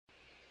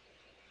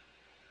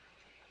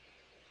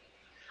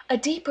a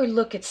deeper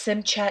look at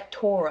Simchat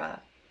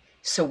Torah,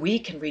 so we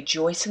can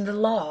rejoice in the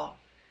law,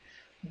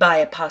 by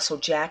Apostle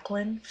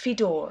Jacqueline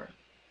Fedor.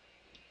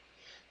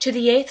 To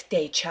the eighth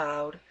day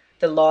child,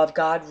 the law of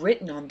God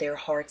written on their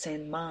hearts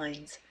and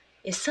minds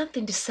is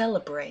something to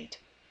celebrate,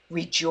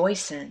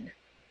 rejoice in,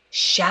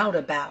 shout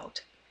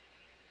about.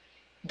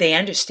 They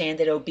understand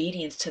that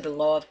obedience to the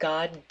law of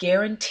God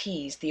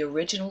guarantees the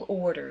original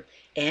order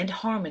and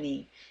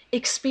harmony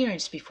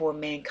experienced before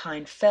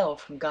mankind fell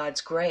from God's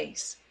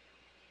grace.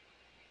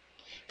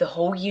 The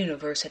whole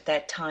universe at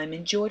that time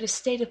enjoyed a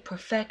state of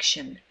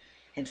perfection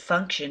and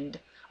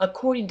functioned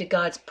according to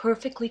God's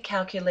perfectly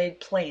calculated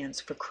plans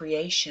for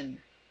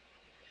creation.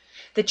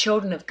 The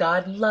children of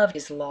God love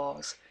His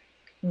laws,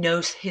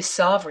 know His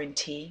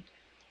sovereignty,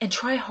 and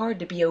try hard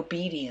to be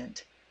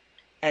obedient,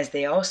 as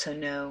they also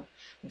know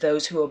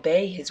those who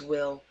obey His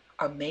will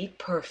are made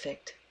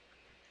perfect.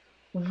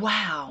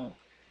 Wow!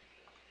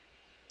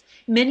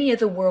 Many of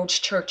the world's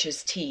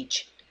churches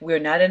teach we're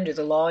not under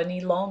the law any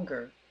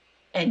longer.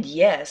 And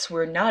yes,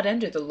 we're not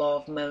under the law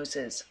of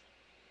Moses,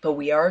 but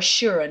we are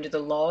sure under the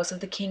laws of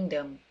the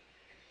kingdom.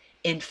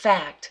 In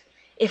fact,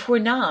 if we're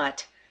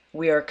not,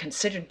 we are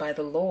considered by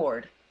the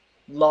Lord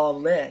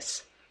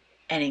lawless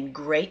and in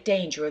great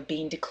danger of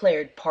being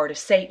declared part of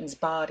Satan's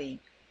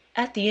body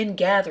at the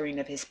ingathering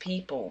of his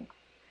people.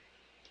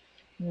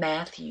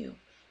 Matthew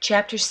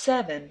chapter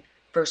 7,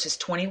 verses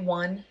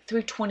 21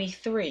 through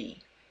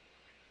 23.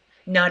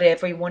 Not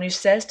everyone who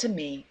says to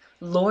me,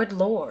 Lord,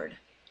 Lord,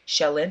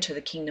 shall enter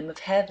the kingdom of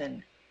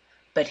heaven,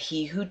 but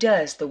he who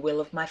does the will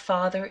of my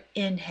Father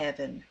in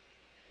heaven.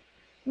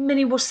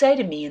 Many will say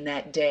to me in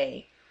that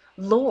day,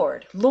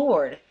 Lord,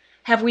 Lord,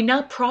 have we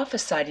not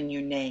prophesied in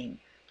your name,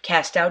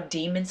 cast out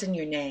demons in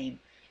your name,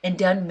 and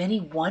done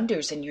many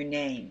wonders in your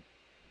name?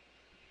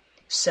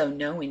 So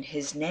knowing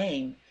His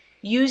name,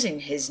 using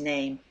His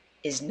name,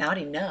 is not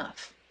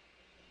enough.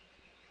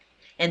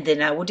 And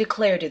then I will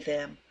declare to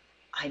them,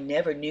 I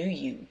never knew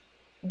you.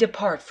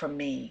 Depart from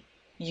me,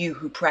 you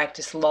who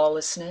practice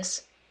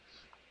lawlessness.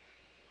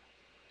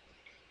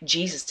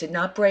 Jesus did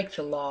not break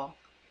the law.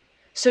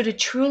 So to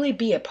truly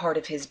be a part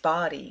of His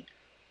body,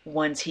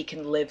 ones He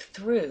can live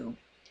through,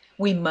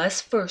 we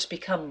must first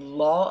become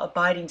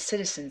law-abiding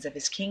citizens of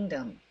His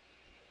kingdom.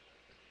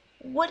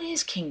 What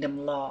is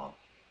kingdom law?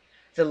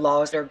 The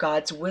laws are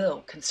God's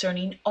will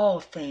concerning all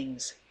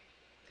things.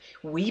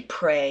 We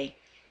pray,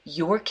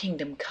 your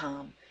kingdom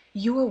come,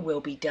 your will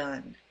be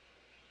done.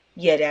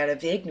 Yet out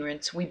of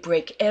ignorance we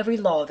break every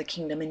law of the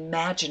kingdom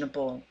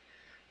imaginable,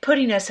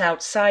 putting us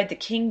outside the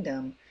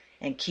kingdom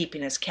and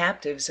keeping us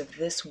captives of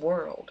this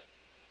world.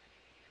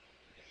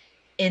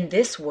 In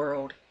this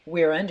world,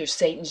 we are under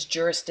Satan's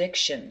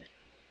jurisdiction.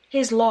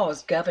 His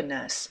laws govern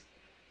us.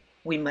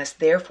 We must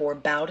therefore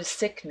bow to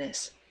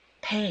sickness,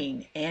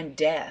 pain, and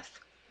death.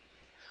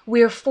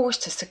 We are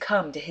forced to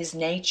succumb to his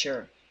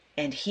nature,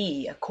 and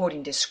he,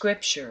 according to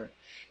Scripture,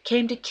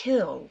 came to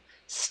kill,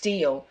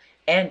 steal,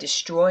 and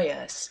destroy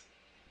us.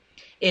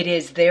 It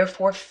is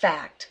therefore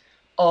fact,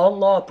 all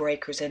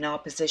lawbreakers in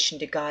opposition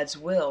to God's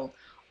will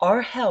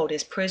are held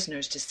as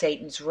prisoners to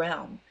Satan's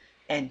realm,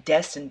 and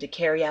destined to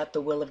carry out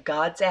the will of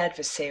God's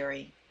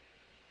adversary.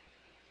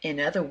 In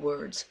other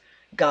words,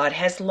 God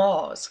has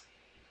laws.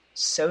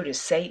 So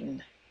does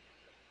Satan.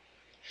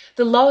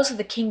 The laws of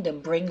the kingdom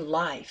bring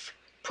life,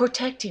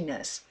 protecting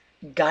us,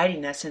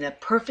 guiding us in a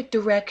perfect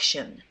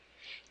direction,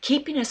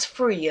 keeping us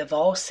free of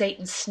all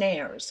Satan's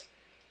snares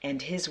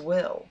and his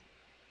will.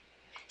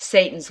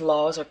 Satan's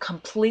laws are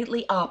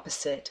completely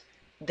opposite.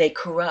 They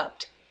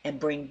corrupt and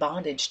bring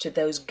bondage to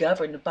those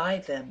governed by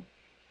them.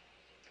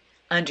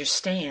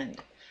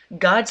 Understand,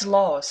 God's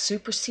laws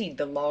supersede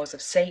the laws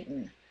of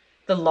Satan,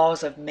 the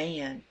laws of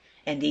man,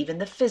 and even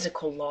the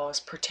physical laws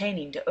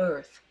pertaining to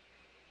earth.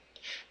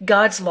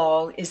 God's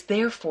law is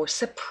therefore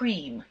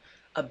supreme,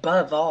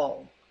 above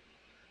all.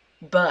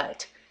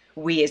 But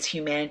we as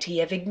humanity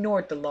have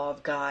ignored the law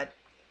of God.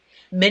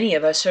 Many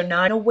of us are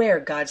not aware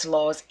God's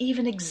laws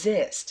even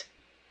exist,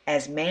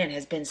 as man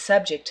has been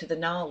subject to the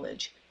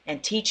knowledge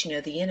and teaching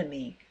of the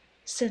enemy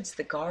since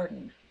the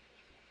garden.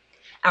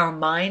 Our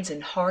minds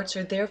and hearts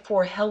are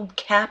therefore held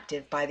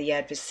captive by the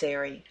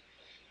adversary,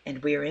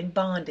 and we are in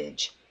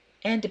bondage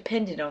and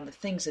dependent on the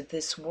things of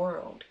this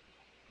world.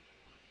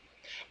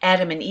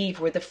 Adam and Eve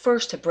were the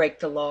first to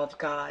break the law of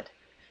God.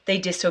 They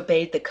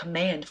disobeyed the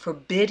command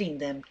forbidding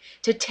them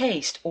to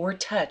taste or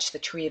touch the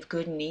tree of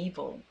good and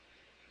evil.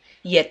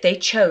 Yet they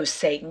chose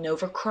Satan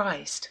over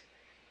Christ,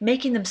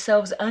 making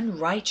themselves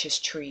unrighteous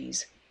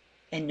trees,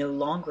 and no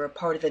longer a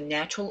part of the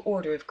natural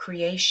order of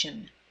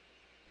creation.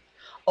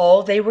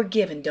 All they were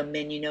given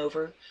dominion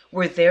over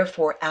were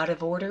therefore out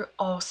of order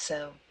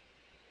also.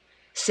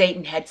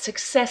 Satan had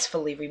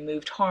successfully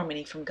removed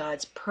harmony from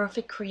God's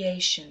perfect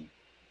creation.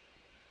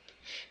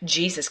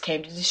 Jesus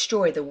came to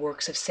destroy the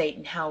works of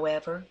Satan,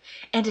 however,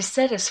 and to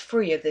set us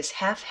free of this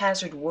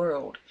haphazard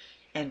world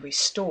and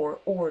restore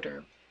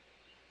order.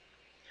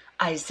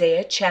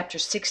 Isaiah chapter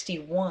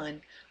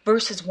 61,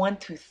 verses 1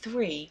 through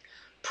 3,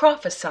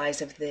 prophesies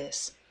of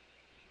this.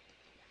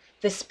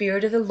 The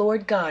Spirit of the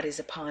Lord God is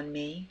upon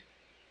me,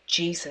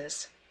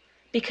 Jesus,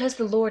 because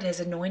the Lord has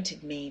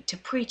anointed me to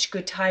preach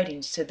good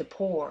tidings to the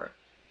poor.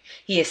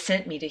 He has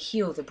sent me to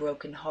heal the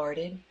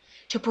brokenhearted,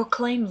 to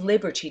proclaim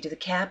liberty to the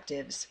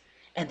captives,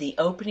 and the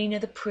opening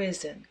of the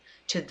prison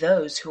to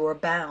those who are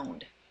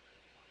bound.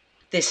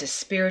 This is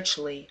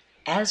spiritually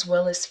as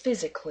well as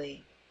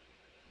physically.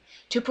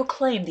 To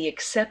proclaim the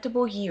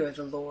acceptable year of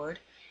the Lord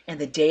and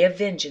the day of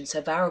vengeance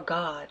of our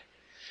God,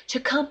 to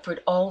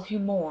comfort all who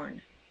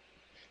mourn.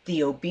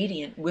 The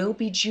obedient will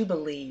be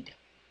jubileed.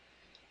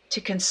 To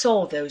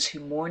console those who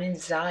mourn in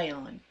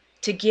Zion,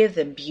 to give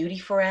them beauty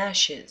for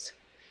ashes,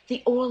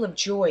 the oil of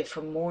joy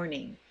for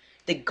mourning,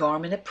 the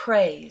garment of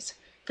praise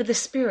for the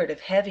spirit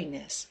of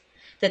heaviness,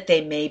 that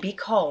they may be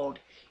called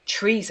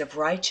trees of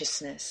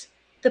righteousness,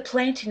 the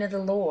planting of the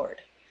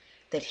Lord,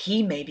 that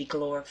he may be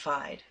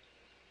glorified.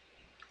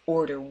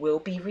 Order will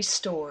be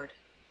restored.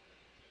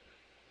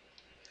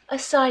 A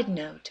side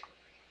note.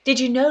 Did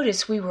you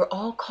notice we were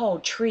all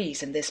called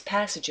trees in this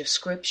passage of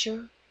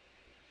Scripture?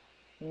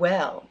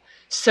 Well,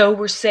 so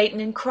were Satan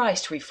and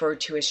Christ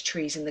referred to as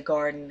trees in the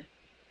garden.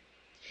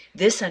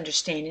 This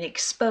understanding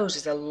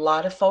exposes a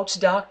lot of false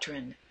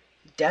doctrine,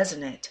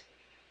 doesn't it?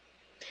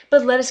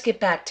 But let us get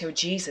back to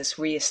Jesus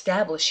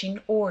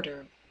reestablishing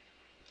order.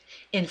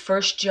 In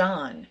 1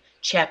 John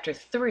chapter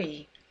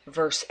 3,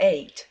 verse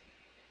 8,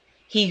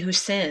 he who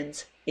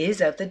sins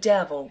is of the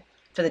devil,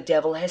 for the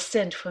devil has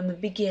sinned from the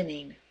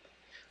beginning.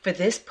 For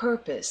this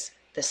purpose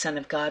the Son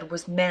of God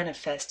was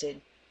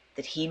manifested,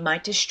 that he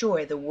might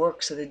destroy the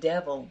works of the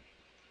devil.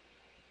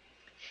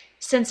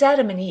 Since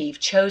Adam and Eve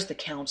chose the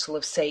counsel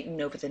of Satan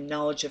over the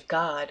knowledge of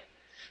God,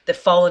 the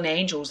fallen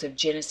angels of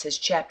Genesis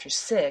chapter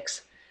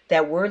 6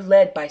 that were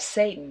led by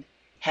Satan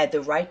had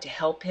the right to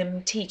help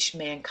him teach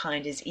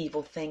mankind his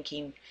evil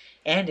thinking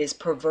and his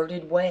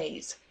perverted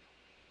ways.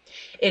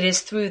 It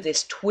is through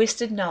this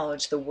twisted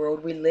knowledge the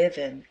world we live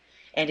in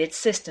and its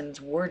systems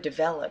were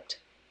developed.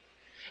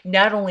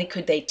 Not only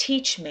could they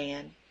teach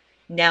man,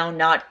 now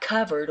not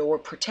covered or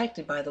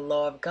protected by the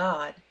law of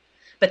God,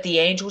 but the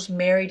angels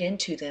married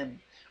into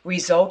them,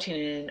 resulting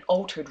in an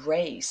altered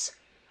race,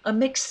 a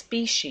mixed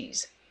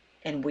species,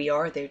 and we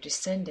are their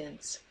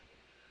descendants.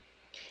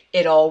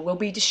 It all will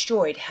be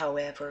destroyed,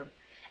 however,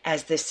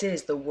 as this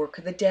is the work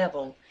of the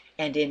devil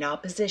and in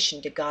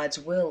opposition to God's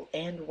will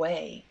and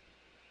way.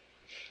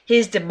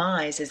 His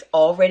demise is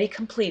already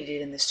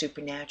completed in the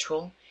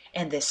supernatural,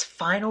 and this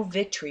final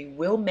victory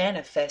will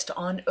manifest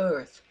on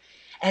earth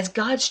as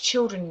God's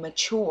children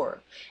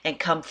mature and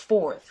come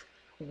forth,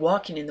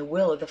 walking in the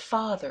will of the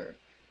Father,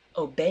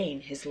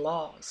 obeying his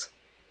laws.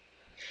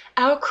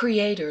 Our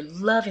Creator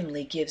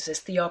lovingly gives us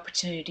the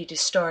opportunity to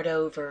start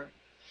over.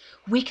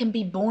 We can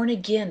be born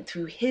again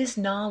through his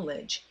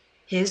knowledge,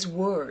 his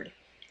word,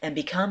 and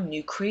become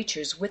new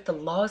creatures with the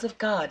laws of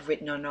God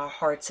written on our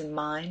hearts and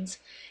minds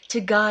to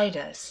guide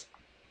us.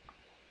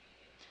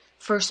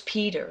 1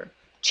 Peter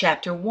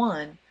chapter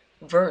 1,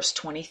 verse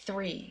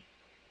 23.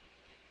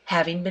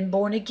 Having been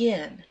born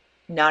again,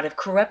 not of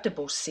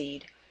corruptible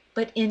seed,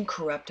 but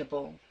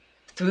incorruptible,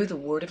 through the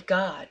word of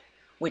God,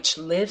 which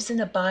lives and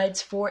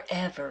abides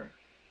forever.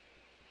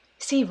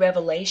 See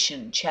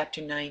Revelation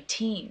chapter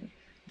 19,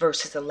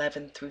 verses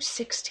 11 through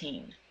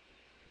 16.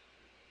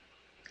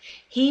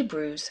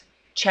 Hebrews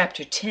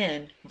chapter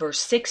 10, verse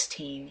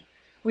 16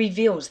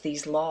 reveals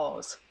these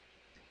laws.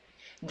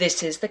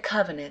 This is the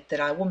covenant that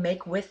I will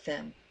make with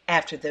them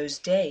after those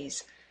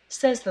days,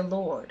 says the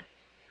Lord.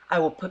 I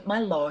will put my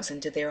laws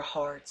into their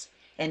hearts,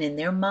 and in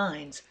their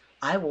minds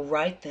I will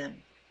write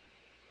them.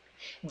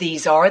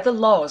 These are the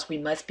laws we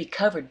must be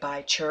covered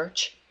by,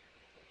 church.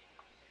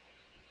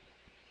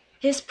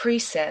 His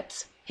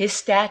precepts, his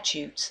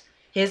statutes,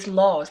 his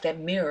laws that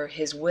mirror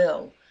his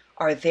will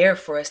are there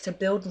for us to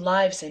build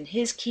lives in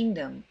his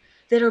kingdom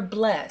that are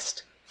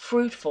blessed,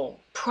 fruitful,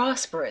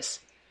 prosperous,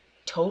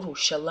 total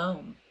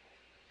shalom.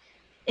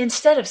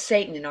 Instead of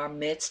Satan in our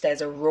midst as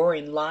a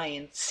roaring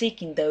lion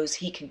seeking those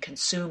he can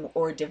consume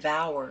or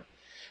devour,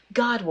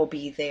 God will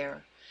be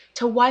there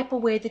to wipe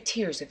away the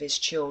tears of his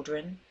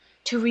children,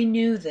 to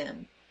renew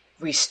them,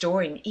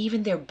 restoring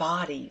even their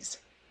bodies.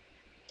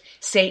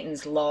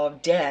 Satan's law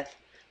of death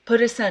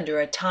put us under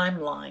a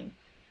timeline,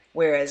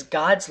 whereas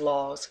God's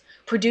laws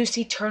produce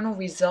eternal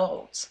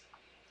results.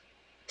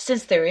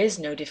 Since there is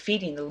no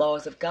defeating the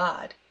laws of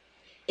God,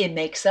 it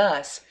makes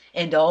us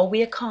and all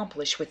we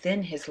accomplish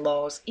within his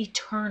laws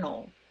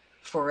eternal,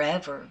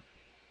 forever.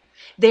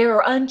 They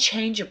are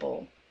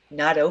unchangeable,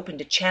 not open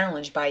to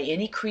challenge by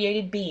any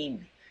created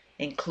being,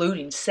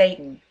 including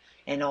Satan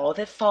and all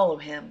that follow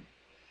him,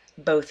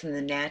 both in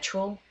the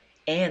natural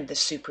and the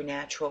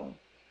supernatural.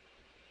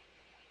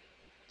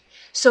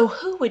 So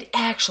who would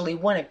actually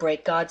want to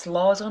break God's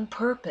laws on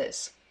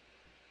purpose?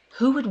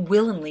 Who would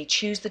willingly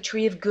choose the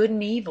tree of good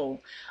and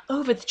evil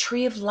over the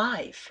tree of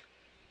life?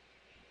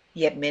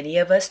 Yet many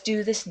of us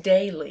do this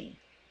daily.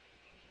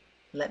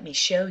 Let me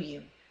show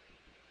you.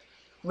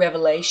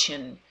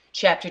 Revelation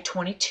chapter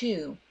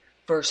 22,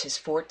 verses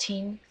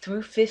 14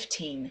 through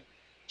 15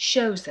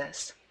 shows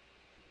us.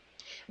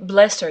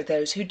 Blessed are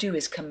those who do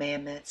his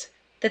commandments,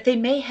 that they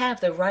may have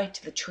the right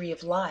to the tree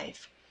of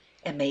life,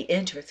 and may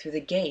enter through the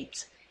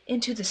gates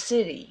into the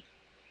city.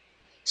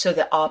 So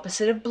the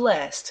opposite of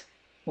blessed,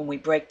 when we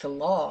break the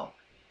law,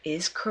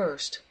 is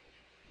cursed.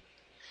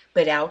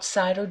 But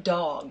outside are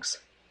dogs,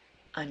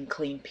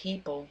 unclean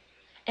people,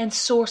 and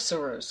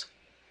sorcerers,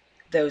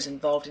 those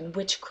involved in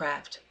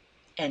witchcraft,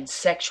 and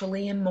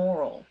sexually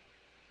immoral,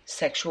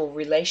 sexual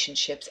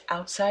relationships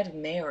outside of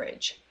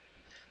marriage,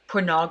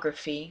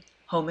 pornography,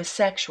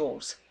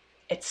 homosexuals,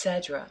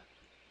 etc.,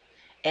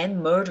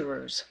 and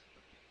murderers,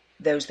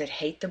 those that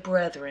hate the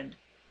brethren,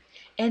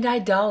 and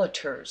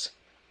idolaters,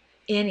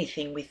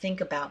 anything we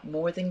think about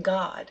more than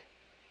God,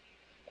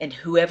 and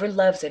whoever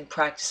loves and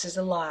practices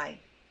a lie.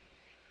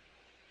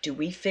 Do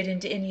we fit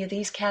into any of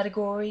these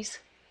categories?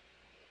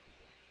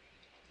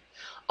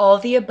 All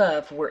the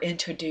above were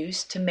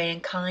introduced to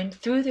mankind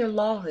through their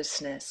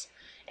lawlessness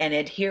and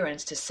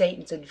adherence to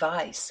Satan's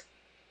advice.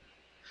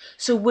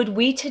 So would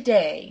we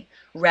today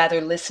rather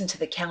listen to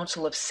the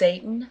counsel of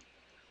Satan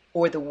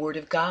or the Word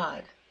of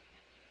God?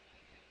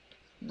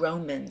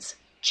 Romans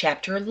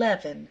chapter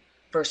 11,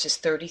 verses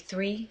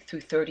 33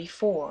 through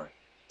 34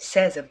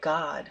 says of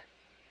God,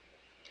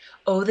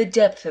 "Oh, the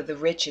depth of the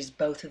riches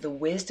both of the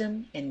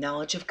wisdom and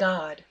knowledge of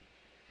God!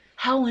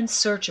 How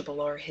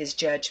unsearchable are his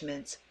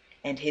judgments,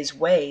 and his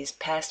ways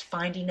past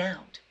finding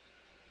out!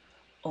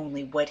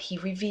 Only what he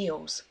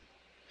reveals.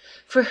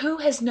 For who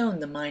has known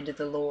the mind of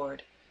the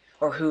Lord,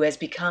 or who has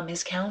become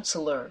his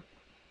counselor?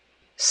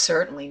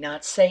 Certainly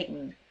not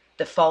Satan,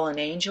 the fallen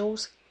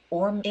angels,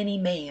 or any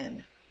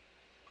man."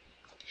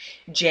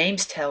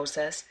 James tells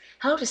us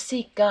how to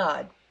seek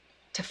God,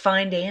 to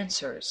find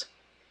answers.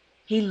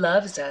 He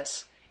loves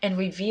us and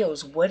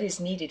reveals what is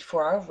needed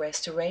for our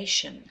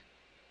restoration.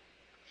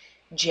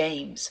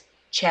 James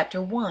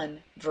chapter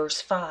 1,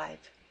 verse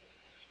 5.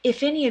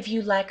 "If any of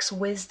you lacks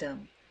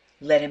wisdom,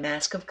 let him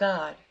ask of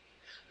God,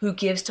 who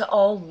gives to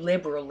all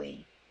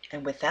liberally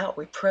and without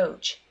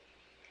reproach,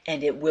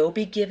 and it will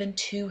be given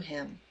to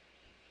him."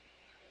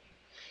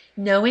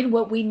 Knowing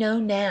what we know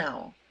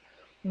now,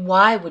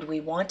 why would we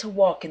want to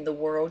walk in the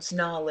world's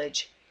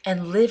knowledge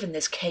and live in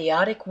this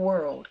chaotic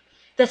world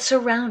that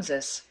surrounds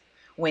us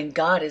when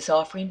God is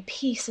offering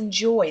peace and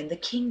joy in the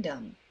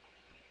kingdom?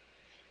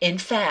 In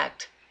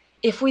fact,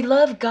 if we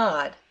love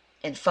God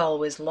and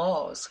follow His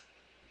laws,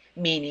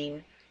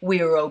 meaning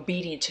we are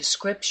obedient to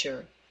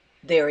Scripture,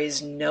 there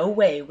is no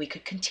way we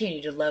could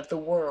continue to love the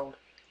world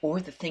or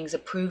the things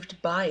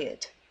approved by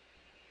it.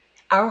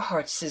 Our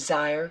heart's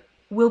desire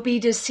will be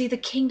to see the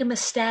kingdom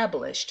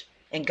established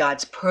and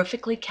God's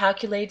perfectly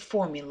calculated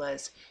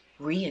formulas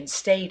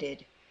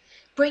reinstated,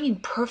 bringing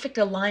perfect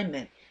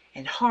alignment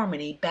and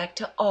harmony back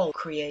to all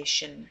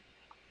creation.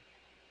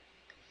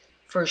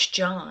 1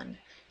 John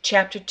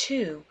chapter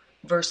 2,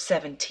 verse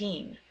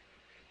 17.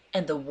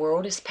 "And the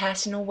world is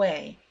passing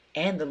away,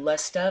 and the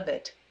lust of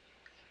it.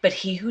 But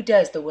he who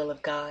does the will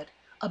of God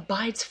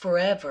abides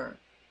forever."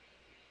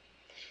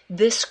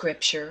 This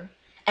scripture,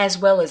 as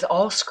well as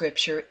all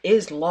scripture,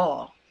 is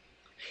law.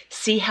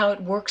 See how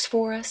it works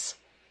for us?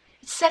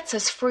 It sets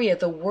us free of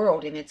the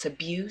world and its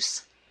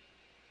abuse.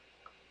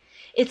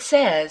 It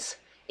says,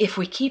 if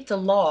we keep the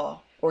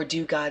law or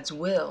do God's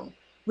will,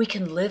 we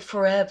can live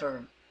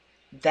forever.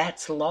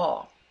 That's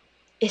law.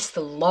 It's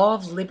the law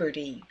of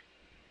liberty.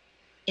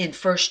 In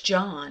 1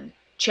 John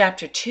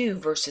chapter 2,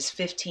 verses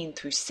 15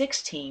 through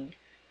 16,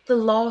 the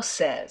law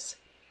says,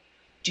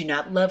 "Do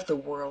not love the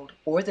world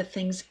or the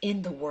things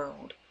in the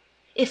world.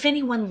 If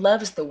anyone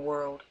loves the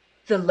world,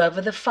 the love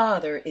of the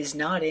Father is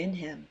not in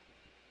him."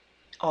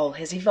 All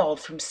has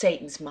evolved from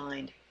Satan's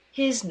mind,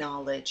 his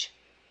knowledge.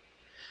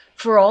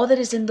 "For all that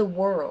is in the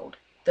world,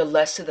 the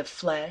lust of the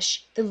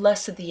flesh, the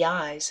lust of the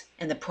eyes,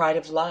 and the pride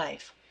of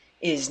life,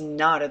 is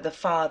not of the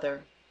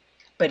Father,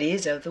 but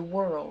is of the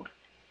world.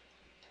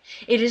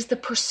 It is the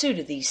pursuit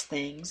of these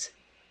things,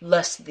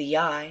 lust of the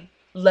eye,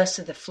 lust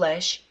of the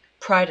flesh,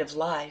 pride of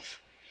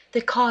life,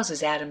 that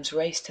causes Adam's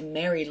race to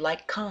marry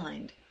like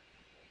kind.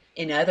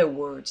 In other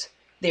words,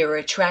 they are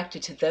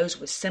attracted to those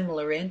with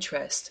similar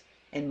interests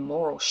and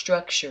moral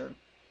structure,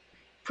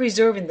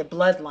 preserving the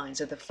bloodlines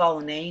of the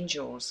fallen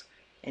angels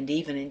and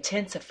even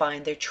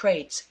intensifying their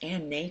traits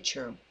and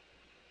nature.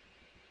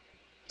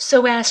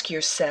 So ask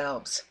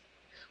yourselves,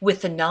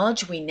 with the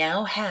knowledge we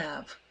now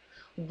have,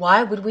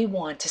 why would we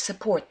want to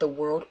support the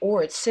world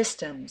or its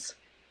systems?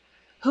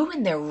 Who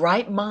in their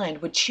right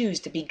mind would choose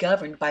to be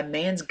governed by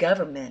man's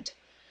government,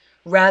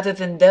 rather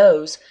than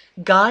those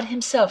God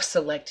Himself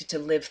selected to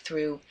live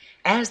through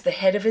as the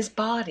head of His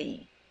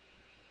body?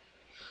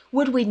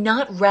 Would we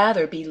not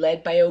rather be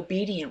led by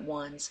obedient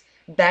ones,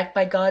 backed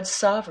by God's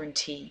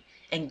sovereignty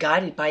and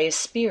guided by His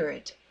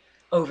Spirit,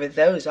 over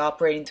those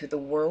operating through the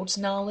world's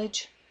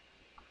knowledge?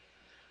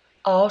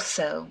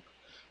 Also,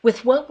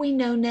 with what we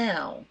know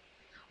now,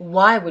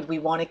 why would we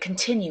want to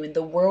continue in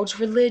the world's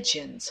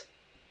religions?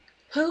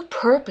 Who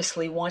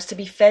purposely wants to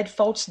be fed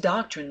false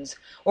doctrines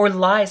or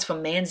lies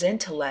from man's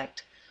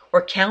intellect,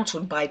 or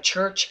counseled by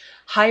church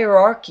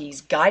hierarchies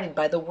guided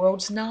by the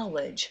world's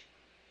knowledge?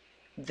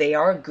 They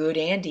are good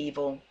and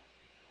evil,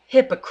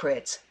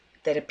 hypocrites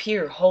that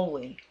appear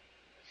holy,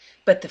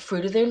 but the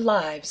fruit of their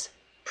lives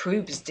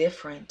proves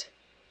different.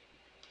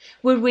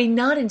 Would we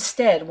not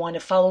instead want to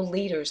follow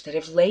leaders that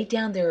have laid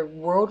down their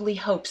worldly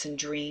hopes and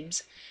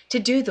dreams to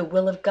do the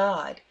will of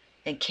God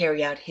and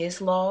carry out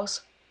His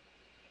laws?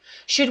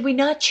 Should we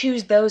not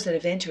choose those that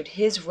have entered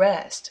His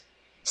rest,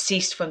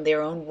 ceased from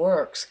their own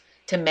works,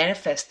 to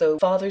manifest the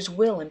Father's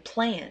will and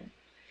plan,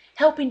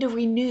 helping to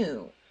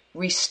renew,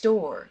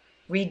 restore,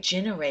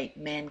 regenerate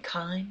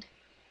mankind?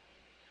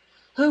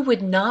 Who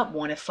would not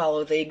want to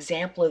follow the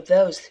example of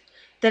those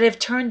that have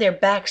turned their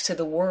backs to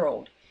the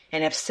world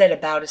and have set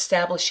about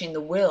establishing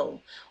the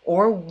will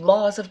or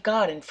laws of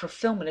God in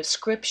fulfillment of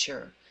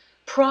Scripture,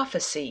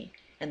 prophecy,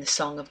 and the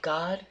song of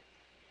God?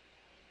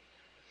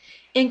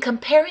 In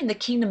comparing the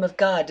kingdom of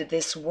God to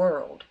this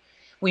world,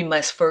 we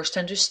must first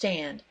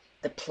understand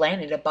the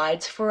planet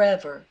abides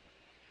forever.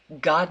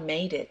 God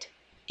made it.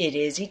 It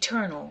is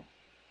eternal.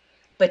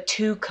 But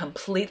two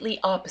completely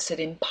opposite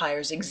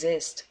empires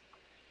exist: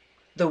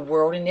 the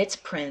world and its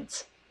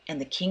prince,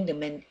 and the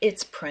kingdom and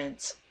its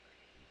prince.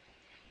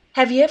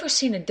 Have you ever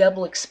seen a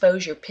double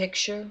exposure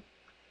picture?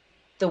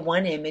 The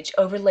one image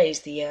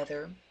overlays the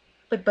other,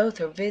 but both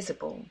are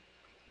visible.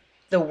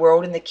 The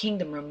world and the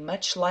kingdom are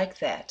much like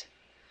that.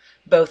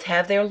 Both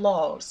have their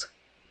laws,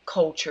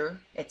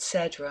 culture,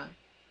 etc.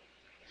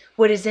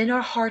 What is in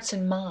our hearts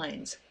and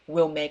minds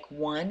will make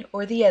one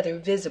or the other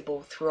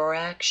visible through our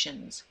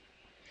actions.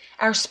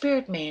 Our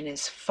spirit man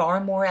is far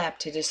more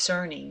apt to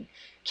discerning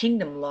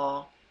kingdom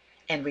law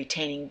and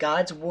retaining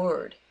God's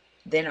word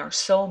than our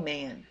soul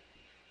man.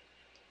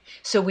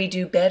 So we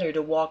do better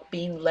to walk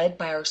being led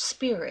by our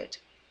spirit,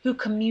 who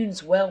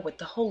communes well with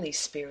the Holy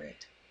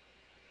Spirit.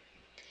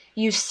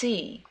 You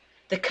see,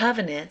 the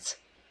covenants,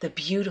 the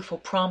beautiful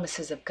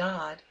promises of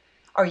God,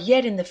 are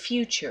yet in the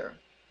future,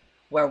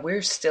 while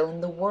we're still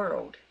in the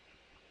world.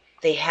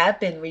 They have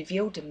been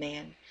revealed to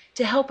man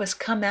to help us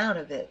come out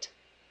of it.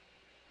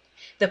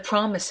 The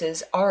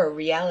promises are a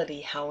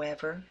reality,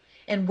 however,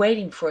 and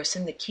waiting for us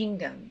in the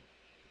kingdom.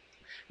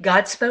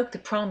 God spoke the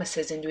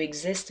promises into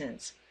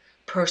existence,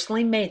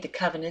 personally made the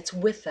covenants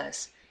with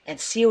us, and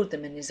sealed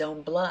them in His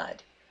own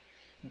blood.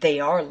 They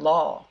are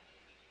law.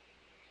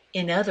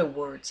 In other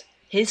words,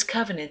 His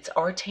covenants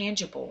are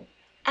tangible,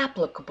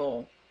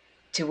 applicable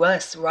to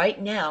us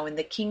right now in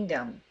the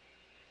kingdom.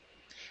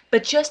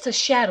 But just a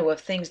shadow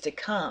of things to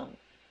come,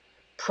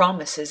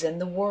 promises in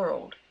the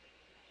world.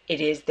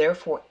 It is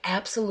therefore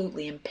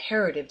absolutely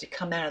imperative to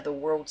come out of the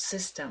world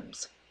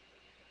systems.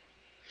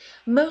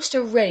 Most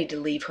are ready to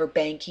leave her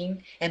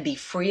banking and be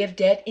free of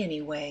debt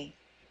anyway.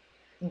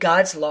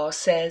 God's law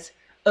says,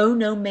 owe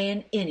no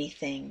man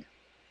anything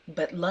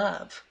but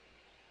love.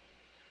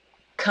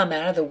 Come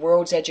out of the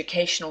world's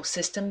educational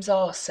systems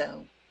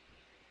also.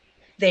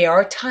 They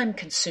are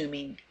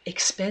time-consuming,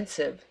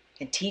 expensive,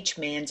 and teach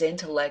man's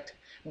intellect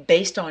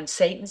based on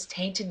Satan's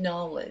tainted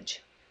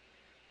knowledge.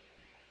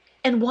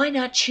 And why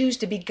not choose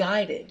to be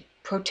guided,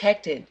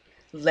 protected,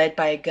 led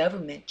by a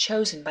government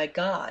chosen by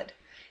God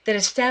that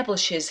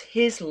establishes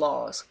His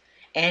laws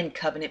and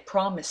covenant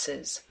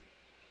promises?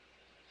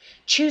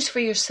 Choose for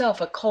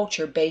yourself a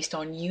culture based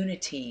on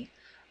unity,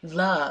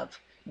 love,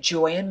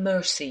 joy, and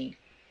mercy,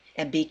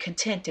 and be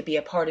content to be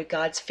a part of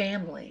God's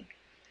family,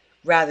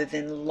 rather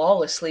than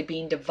lawlessly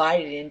being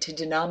divided into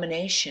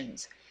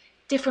denominations,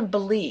 different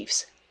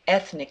beliefs,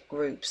 ethnic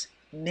groups,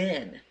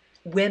 men,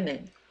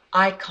 women,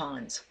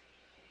 icons,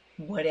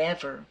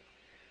 whatever.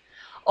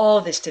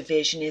 All this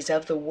division is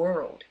of the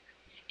world.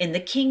 In the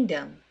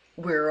kingdom,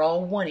 we're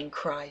all one in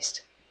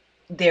Christ.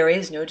 There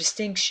is no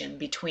distinction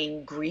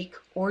between Greek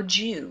or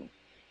Jew,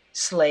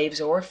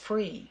 slaves or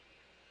free,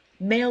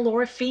 male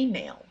or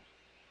female.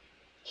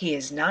 He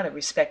is not a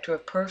respecter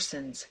of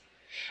persons,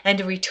 and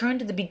to return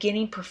to the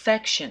beginning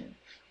perfection,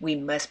 we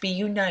must be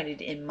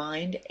united in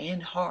mind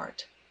and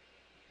heart.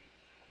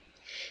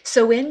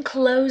 So in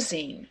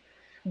closing,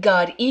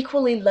 God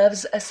equally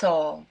loves us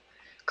all,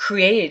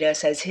 created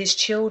us as His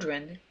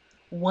children,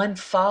 one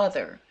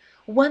Father,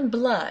 one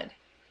blood,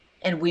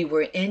 and we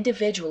were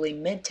individually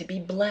meant to be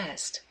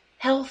blessed,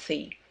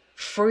 healthy,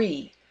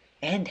 free,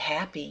 and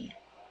happy.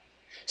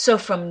 So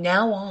from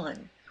now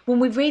on, when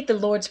we read the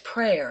Lord's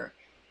Prayer,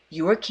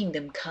 your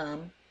kingdom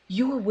come,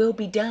 your will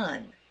be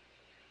done,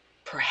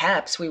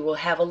 perhaps we will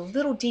have a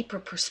little deeper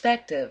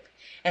perspective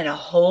and a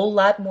whole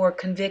lot more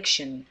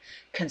conviction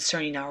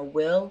concerning our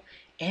will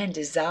and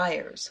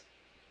desires.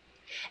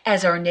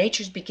 As our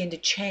natures begin to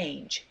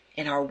change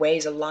and our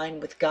ways align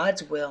with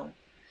God's will,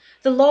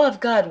 the law of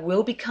God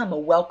will become a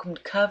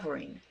welcomed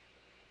covering.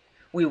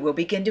 We will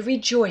begin to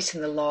rejoice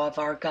in the law of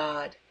our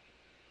God.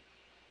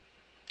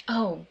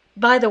 Oh,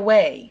 by the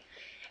way,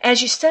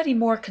 as you study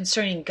more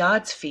concerning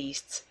God's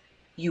feasts,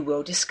 you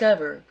will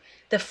discover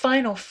the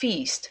final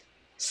feast,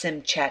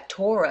 Simchat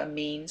Torah,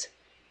 means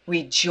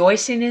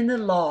rejoicing in the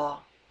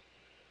law.